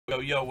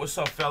Yo, what's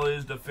up,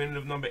 fellas?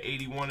 Definitive number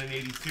 81 and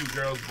 82.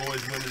 Girls,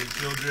 boys, women, and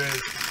children.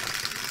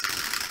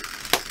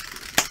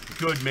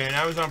 Good, man.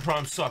 Amazon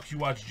Prime sucks. You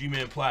watch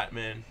G-Man Platt,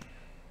 man.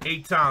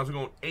 8 times. We're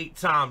going 8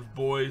 times,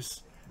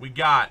 boys. We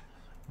got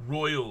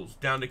Royals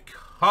down to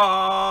Cubby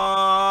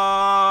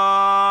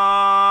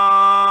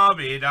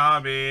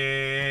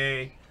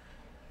Dobby.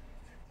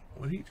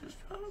 What did he just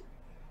drop?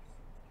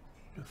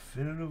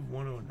 Definitive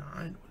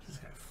 109? What's this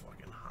guy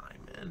fucking high,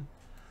 man?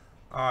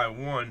 Alright,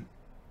 1,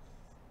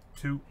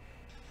 2,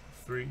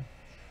 3.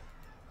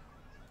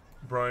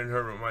 Brian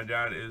Herbert. My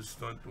dad is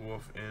Stunt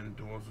Dwarf and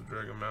Dwarfs of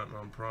Dragon Mountain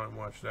on Prime.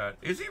 Watch that.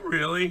 Is he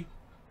really?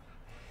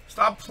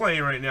 Stop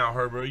playing right now,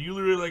 Herbert. Are you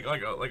literally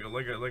like a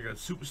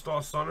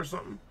superstar son or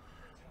something?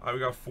 Alright,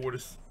 we got 4 to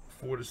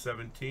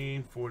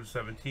 17. 4 to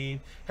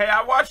 17. Hey,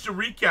 I watched a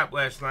recap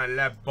last night of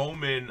that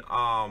Bowman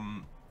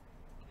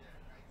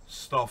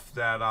stuff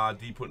that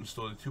D put in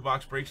store, the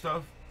 2-box break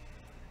stuff.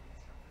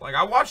 Like,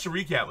 I watched the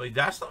recap. Like,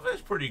 that stuff is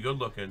pretty good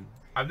looking.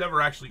 I've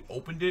never actually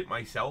opened it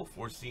myself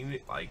or seen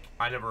it. Like,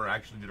 I never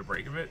actually did a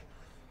break of it.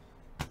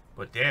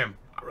 But damn,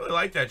 I really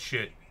like that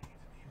shit.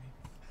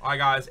 Alright,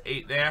 guys,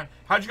 8 there.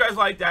 How'd you guys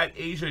like that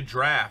Asia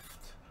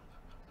draft?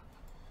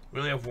 We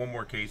only have one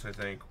more case, I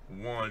think.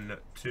 1,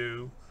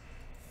 2,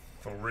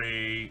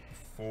 3,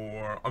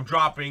 4. I'm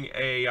dropping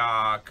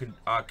a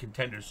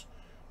contenders.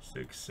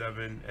 6,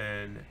 7,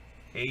 and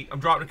 8. I'm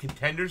dropping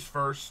contenders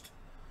first.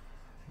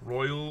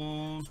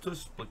 Royals to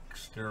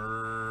Splickster.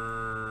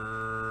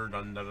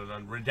 Dun, dun, dun,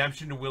 dun.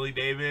 Redemption to Willie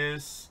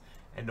Davis.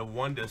 And the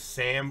 1 to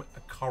Sam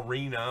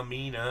Karina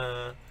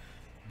Mina.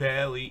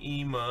 Belly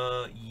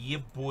Ema. Yeah,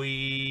 boy.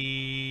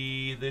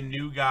 The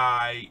new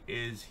guy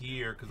is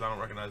here because I don't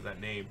recognize that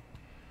name.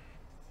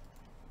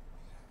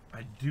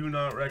 I do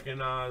not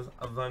recognize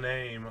the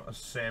name of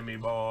Sammy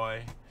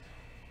Boy.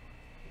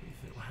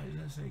 How does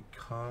that say?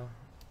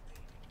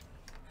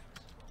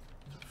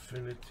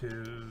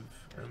 Definitive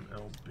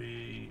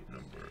MLB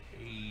number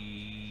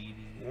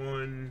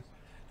 81,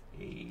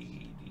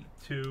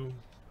 82.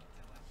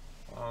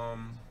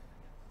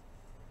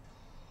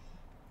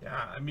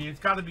 Yeah, I mean, it's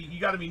gotta be, you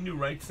gotta be new,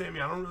 right,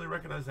 Sammy? I don't really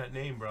recognize that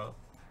name, bro.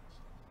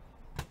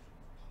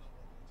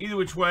 Either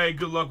which way,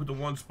 good luck with the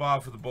 1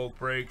 spot for the both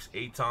breaks.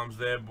 8 times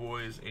there,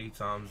 boys. 8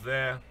 times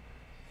there.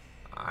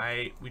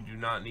 Alright, we do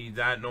not need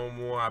that no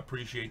more. I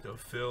appreciate the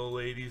fill,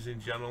 ladies and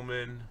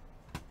gentlemen.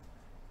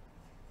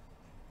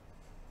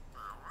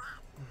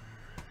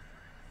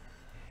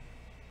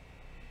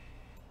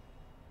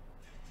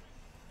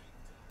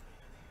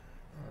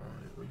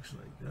 It looks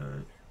like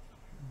that.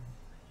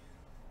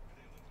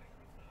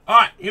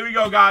 Alright, here we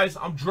go, guys.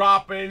 I'm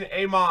dropping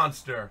a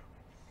monster.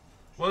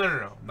 Well,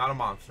 no. Not a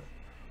monster.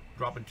 I'm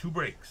dropping 2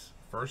 breaks.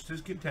 First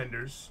is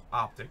Contenders,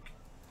 Optic.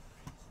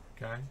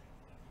 Okay.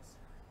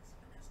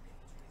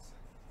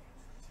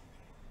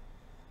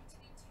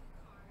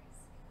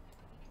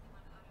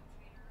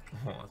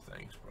 Oh,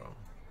 thanks, bro.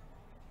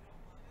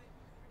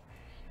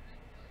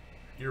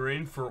 You're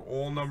in for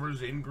all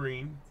numbers in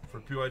green for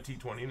PYT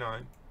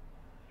 29.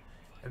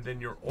 And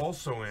then you're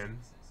also in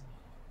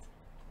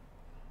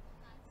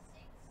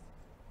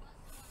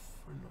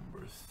for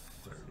number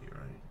 30,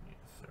 right? Yeah,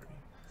 30.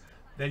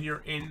 Then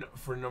you're in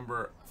for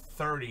number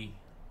 30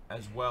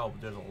 as well,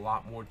 but there's a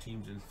lot more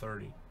teams in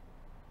 30.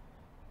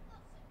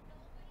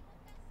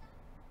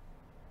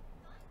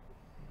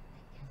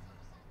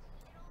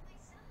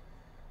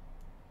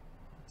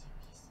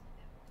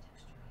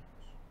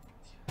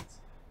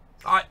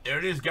 Alright, there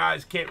it is,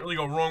 guys. Can't really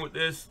go wrong with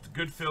this. It's a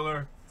good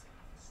filler.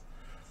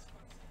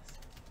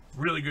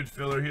 Really good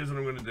filler. Here's what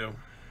I'm going to do.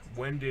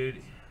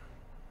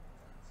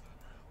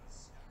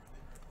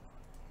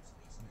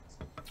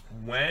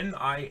 When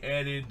I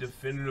added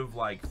definitive,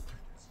 like,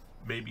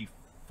 maybe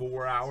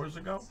 4 hours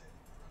ago.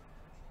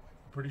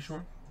 Pretty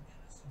sure.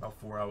 About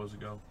 4 hours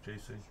ago,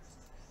 JC.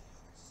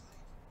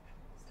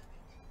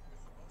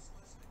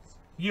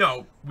 You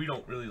know, we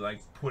don't really,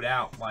 like, put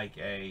out, like,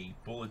 a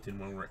bulletin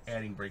when we're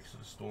adding breaks to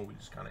the store. We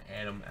just kind of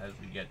add them as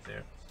we get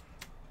there.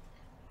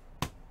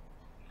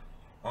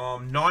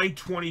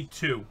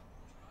 922.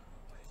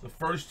 The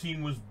first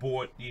team was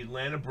bought, the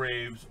Atlanta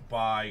Braves,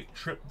 by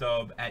Trip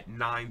Dub at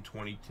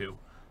 922.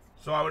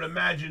 So I would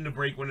imagine the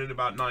break went in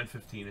about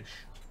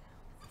 9:15-ish,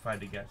 if I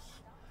had to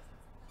guess.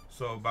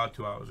 So about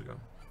 2 hours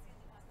ago.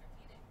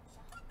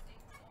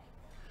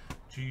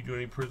 Do you do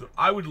any prism?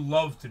 I would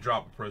love to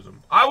drop a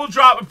prism. I will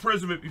drop a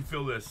prism if you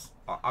fill this.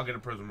 I'll get a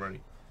prism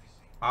ready.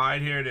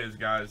 Alright, here it is,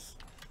 guys.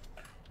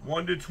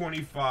 1 to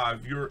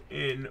 25. You're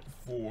in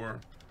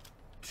for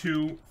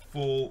 2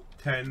 full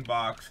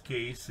 10-box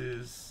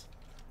cases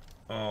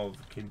of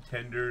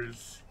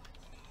Contenders,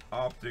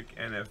 Optic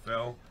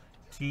NFL.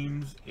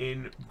 Teams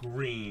in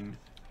green.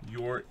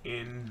 You're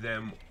in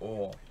them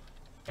all.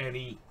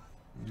 Any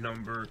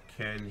number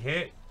can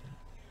hit.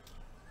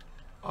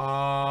 Here's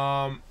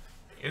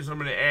what I'm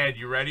going to add.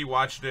 You ready?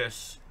 Watch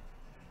this.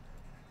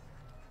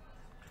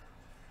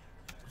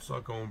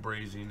 Start going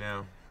brazy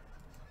now.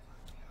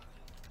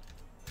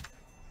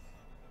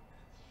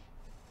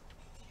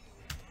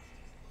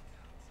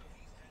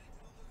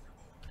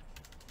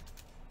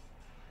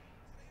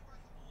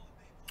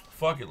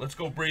 Fuck it. Let's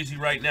go Brazy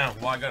right now.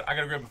 Well, I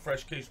gotta grab a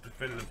fresh case of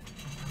Definitive.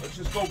 Let's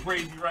just go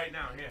Brazy right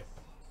now. Here.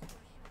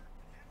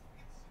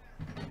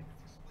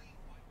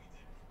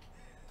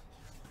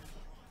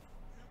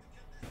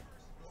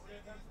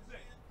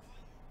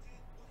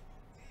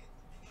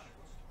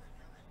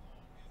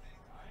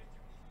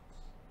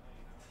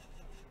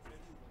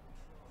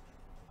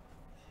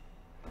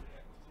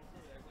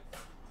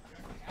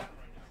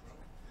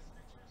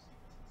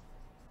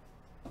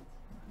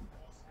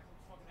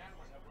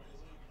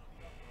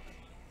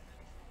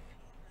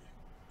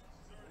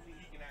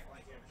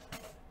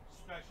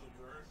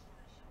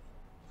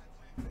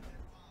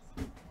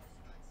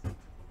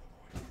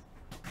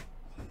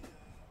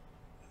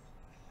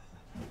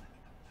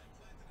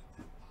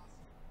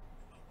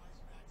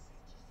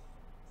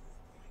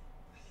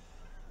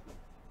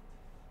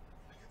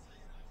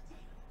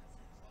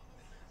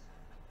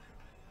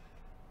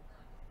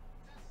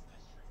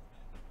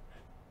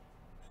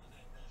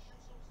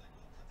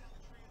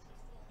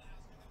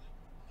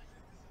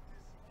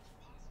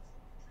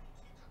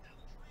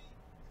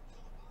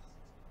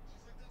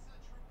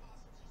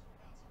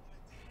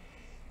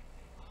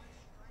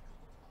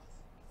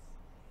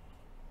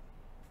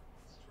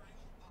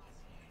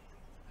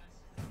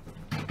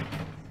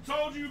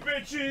 Told you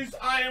bitches,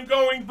 I am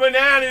going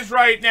bananas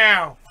right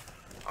now.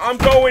 I'm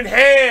going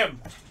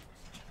ham.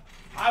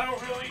 I don't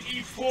really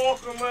eat pork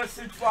unless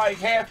it's like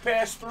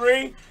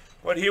 3:30.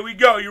 But here we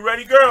go. You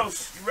ready,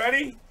 girls? You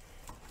ready?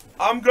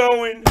 I'm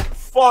going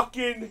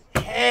fucking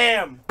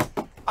ham.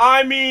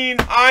 I mean,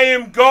 I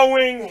am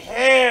going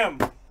ham.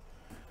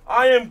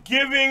 I am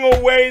giving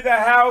away the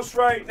house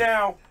right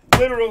now.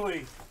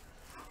 Literally.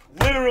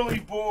 Literally,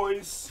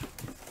 boys.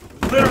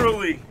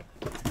 Literally.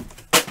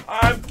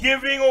 I'm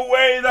giving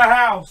away the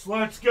house.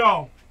 Let's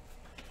go.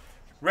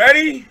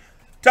 Ready?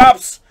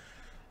 Topps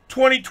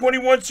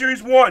 2021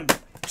 Series 1,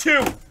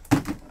 2,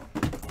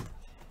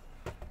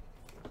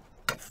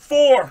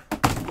 4,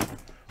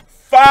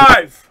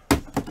 5,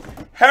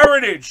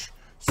 Heritage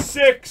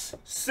 6,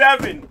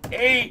 7,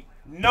 8,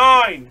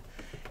 9,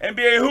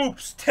 NBA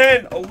Hoops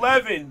 10,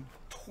 11,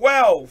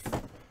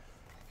 12,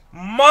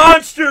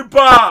 Monster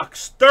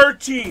Box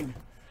 13,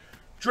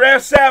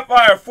 Draft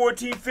Sapphire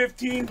 14,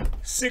 15,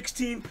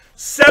 16,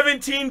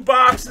 17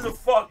 boxes of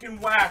fucking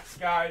wax,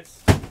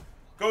 guys.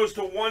 Goes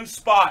to one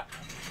spot.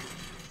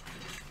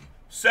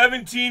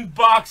 17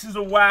 boxes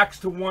of wax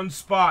to one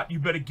spot. You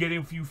better get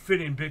in if you fit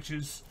in,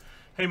 bitches.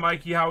 Hey,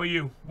 Mikey, how are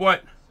you?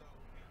 What?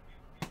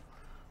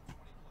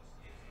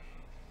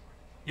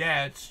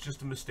 Yeah, it's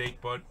just a mistake,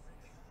 bud.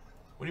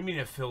 What do you mean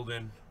they're filled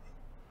in?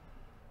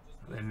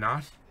 They're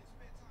not?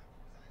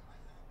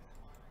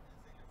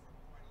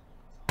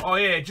 Oh,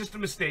 yeah, just a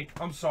mistake.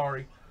 I'm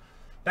sorry.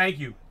 Thank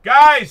you.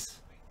 Guys,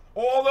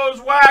 all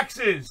those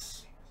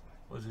waxes.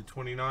 Was it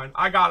 29?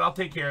 I got it. I'll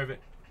take care of it.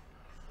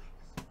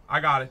 I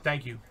got it.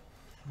 Thank you.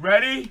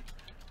 Ready?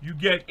 You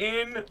get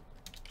in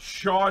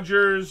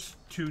Chargers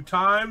 2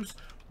 times.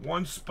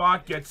 One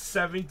spot gets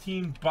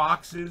 17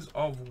 boxes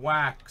of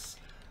wax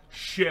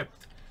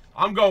shipped.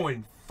 I'm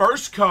going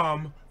first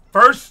come,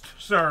 first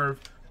serve,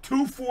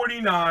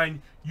 $2.49.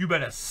 You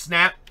better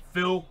snap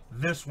fill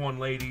this one,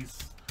 ladies.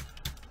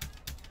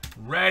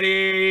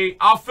 Ready?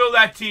 I'll fill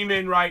that team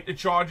in right. The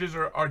Chargers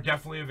are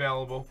definitely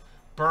available.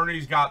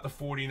 Bernie's got the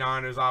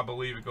 49ers. I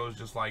believe it goes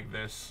just like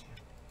this.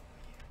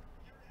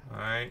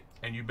 Alright.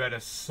 And you better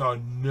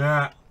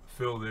snap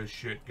fill this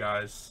shit,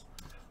 guys.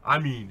 I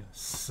mean,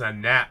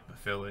 snap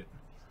fill it.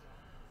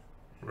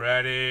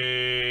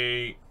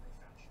 Ready?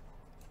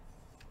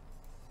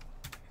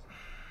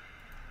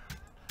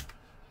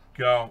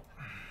 Go.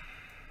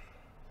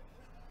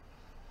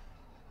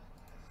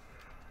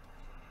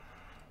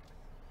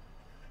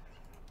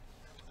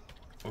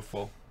 We're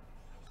full.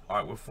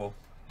 Alright, we're full.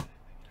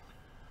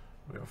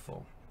 We are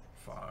full.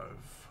 5.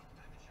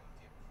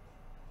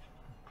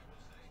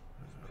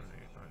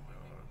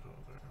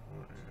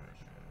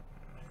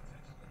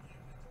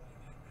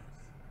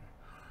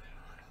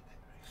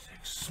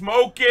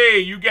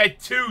 Smokey, you get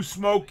 2,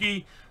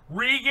 Smokey.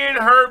 Regan,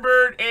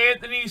 Herbert,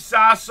 Anthony,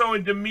 Sasso,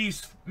 and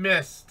Demise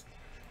missed.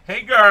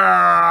 Hey,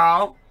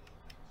 girl.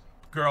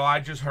 Girl, I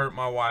just hurt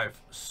my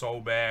wife so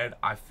bad.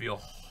 I feel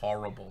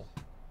horrible.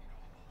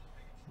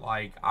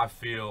 Like, I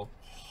feel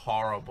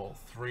horrible.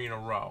 3 in a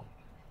row.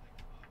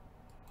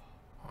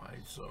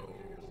 Alright, so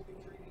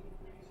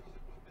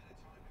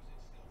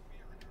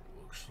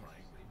looks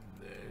like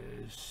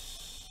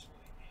this.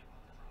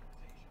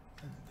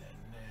 And then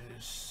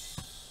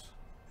this.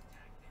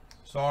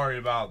 Sorry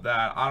about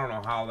that. I don't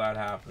know how that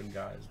happened,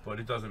 guys, but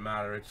it doesn't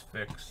matter. It's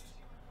fixed.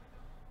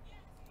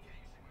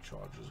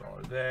 Charges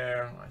are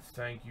there. I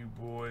thank you,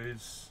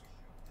 boys.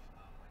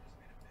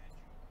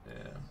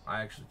 Yeah,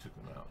 I actually took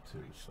them out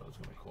too, so it's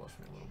gonna cost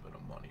me a little bit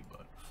of money,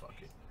 but fuck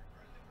it.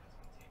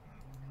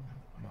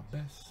 My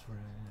best friend.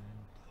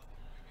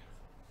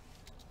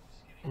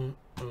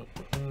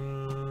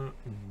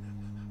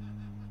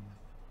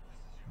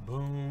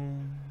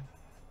 Boom.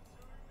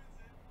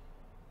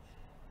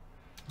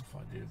 If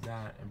I did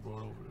that and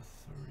brought over the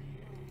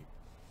 38.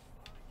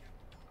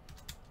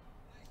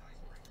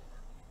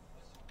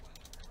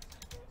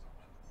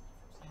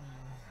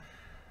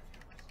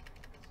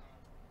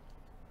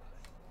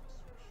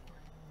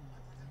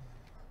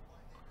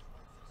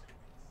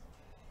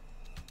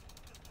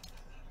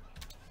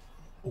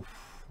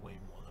 Oof, way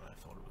more than I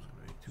thought it was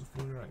going to be.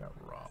 200, I got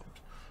robbed.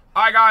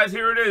 All right, guys,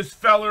 here it is,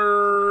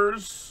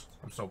 fellers.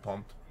 I'm so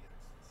pumped.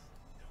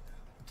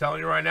 I'm telling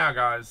you right now,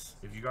 guys,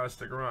 if you guys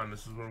stick around,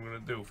 this is what I'm going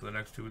to do for the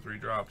next 2 or 3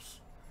 drops.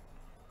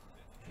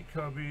 Hey,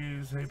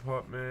 Cubbies. Hey,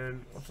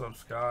 Putman. What's up,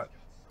 Scott?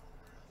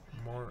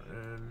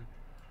 Martin.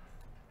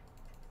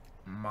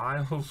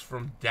 Miles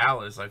from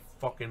Dallas. I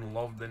fucking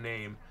love the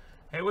name.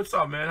 Hey, what's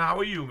up, man? How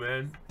are you,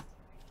 man?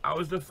 How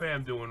is the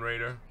fam doing,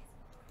 Raider?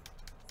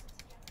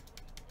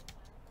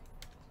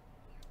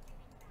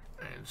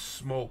 And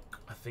Smoke.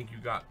 I think you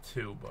got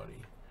 2,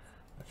 buddy.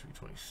 That's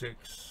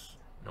 326.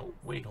 No,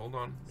 wait, hold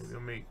on. Maybe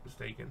I'm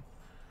mistaken.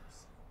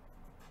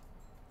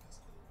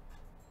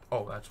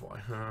 Oh, that's why.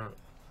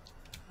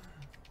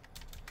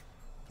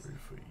 3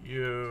 for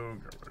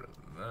you. Get rid of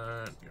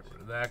that. Get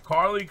rid of that.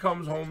 Carly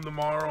comes home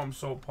tomorrow. I'm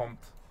so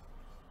pumped.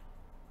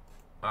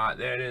 Alright,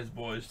 there it is,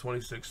 boys.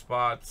 26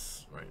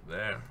 spots right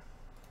there.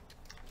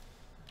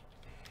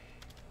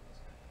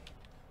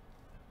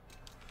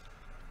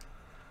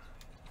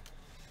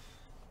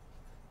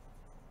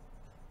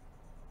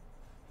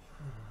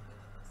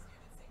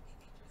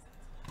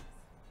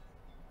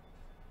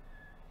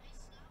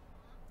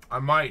 I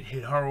might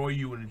hit her or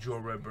you in the Joe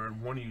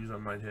Redbird. One of you I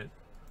might hit.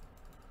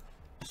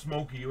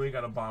 Smokey, you ain't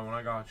got to buy one.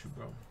 I got you,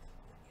 bro.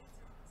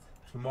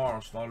 Tomorrow,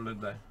 start of the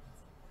day.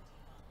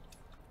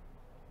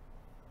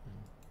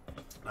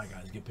 Alright,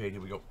 guys, get paid.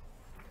 Here we go.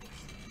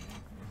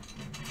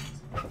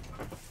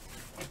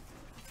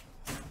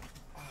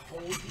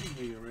 Hold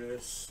me,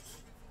 wrist.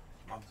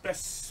 My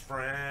best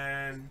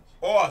friend.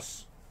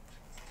 Oz,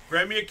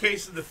 grab me a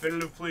case of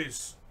Definitive,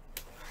 please.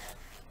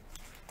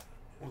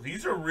 Well,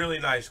 these are really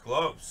nice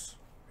gloves.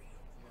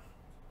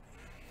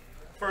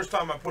 First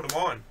time I put them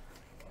on.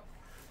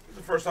 This is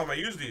the first time I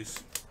use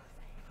these.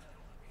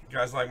 You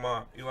guys like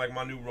my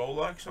new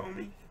Rolex,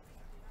 homie?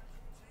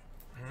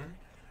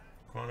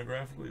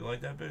 Chronographically, you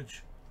like that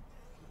bitch?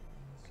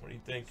 What do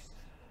you think?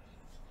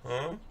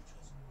 Huh?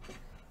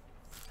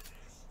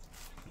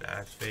 Nah,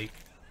 it's fake.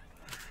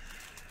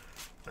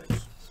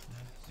 Nice.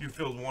 You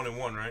filled 1 and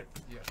 1, right?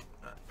 Yeah.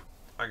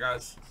 Alright,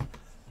 guys.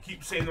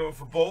 Keep saying no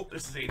for Bolt.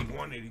 This is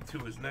 81.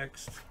 82 is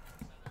next.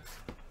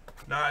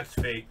 Nah, it's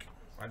fake.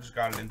 I just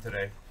got it in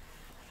today.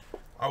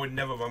 I would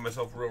never buy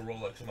myself a real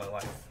Rolex in my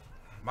life.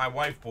 My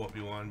wife bought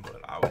me one, but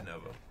I would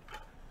never.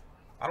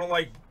 I don't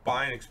like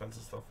buying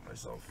expensive stuff for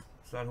myself.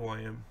 It's not who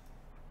I am.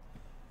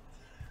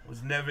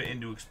 Was never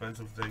into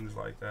expensive things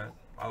like that.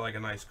 I like a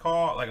nice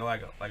car, like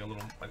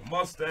a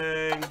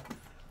Mustang,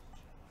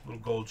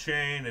 little gold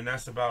chain, and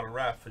that's about a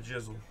wrap for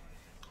Jizzle.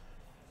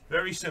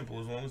 Very simple,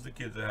 as long as the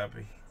kids are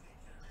happy.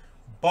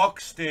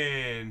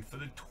 Buxton for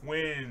the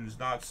Twins,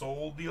 not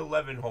sold. The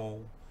 11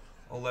 hole.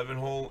 11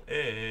 hole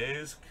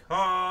is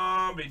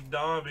Cobby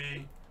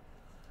Dobby.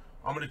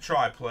 I'm gonna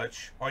try,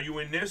 Pletch. Are you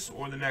in this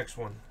or the next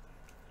one?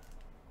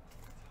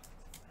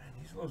 Man,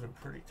 these gloves are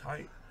pretty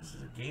tight. This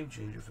is a game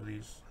changer for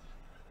these.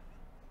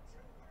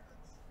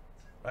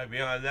 Right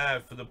beyond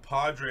that, for the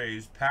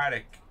Padres,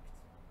 Paddock,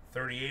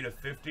 38 of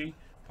 50.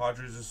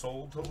 Padres is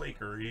sold to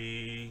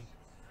Lakery.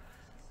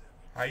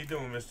 How you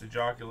doing, Mr.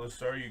 Joculus,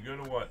 sir? You good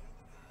or what?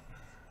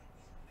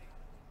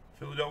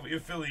 Philadelphia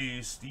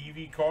Phillies,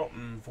 Stevie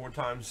Carlton,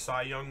 4-time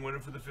Cy Young winner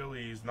for the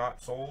Phillies.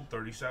 Not sold,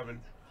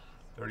 37.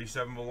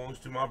 37 belongs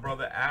to my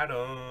brother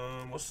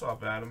Adam. What's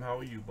up, Adam? How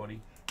are you,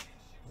 buddy?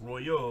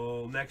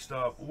 Royal. Next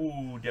up,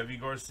 ooh, Devi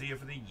Garcia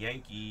for the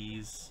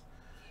Yankees.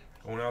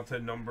 Going out to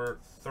number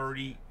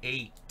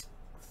 38.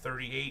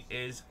 38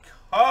 is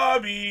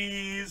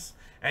Cubbies.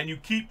 And you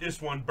keep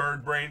this one,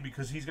 Bird Brain,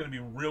 because he's going to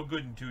be real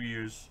good in 2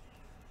 years.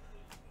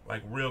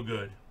 Like, real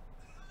good.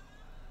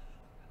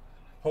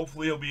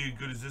 Hopefully he'll be as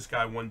good as this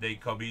guy one day,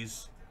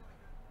 Cubbies.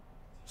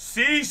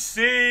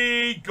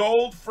 CC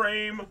gold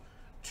frame,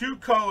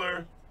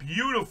 2-color,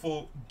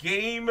 beautiful,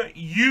 game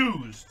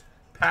used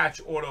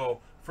patch auto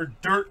for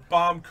Dirt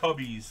Bomb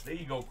Cubbies. There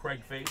you go,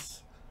 Craig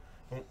Face.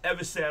 Don't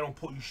ever say I don't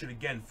pull you shit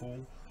again,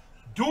 fool.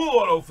 Dual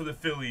auto for the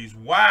Phillies.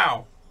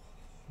 Wow.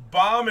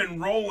 Bomb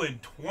and rolling,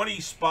 20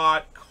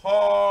 spot,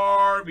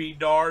 Carby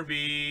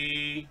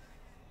Darby.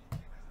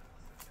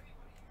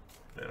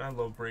 Man, I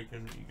love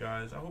breaking with you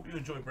guys. I hope you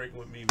enjoy breaking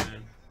with me,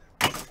 man.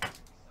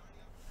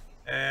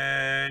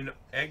 And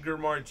Edgar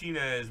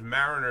Martinez,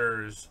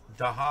 Mariners,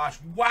 Dahash.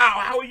 Wow,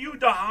 how are you,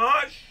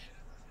 Dahash?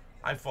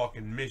 I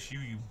fucking miss you,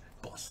 you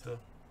buster.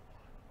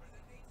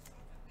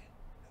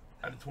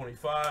 Out of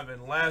 25.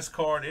 And last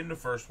card in the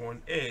first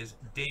one is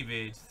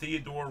David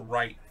Theodore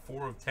Wright.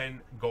 4 of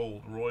 10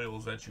 gold.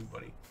 Royals, that's you,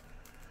 buddy.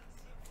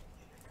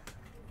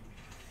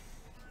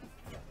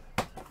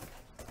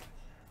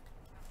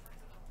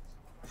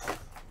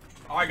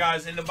 Alright,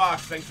 guys, in the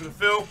box. Thanks for the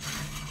fill.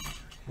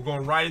 We're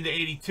going right into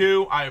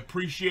 82. I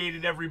appreciate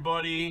it,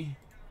 everybody.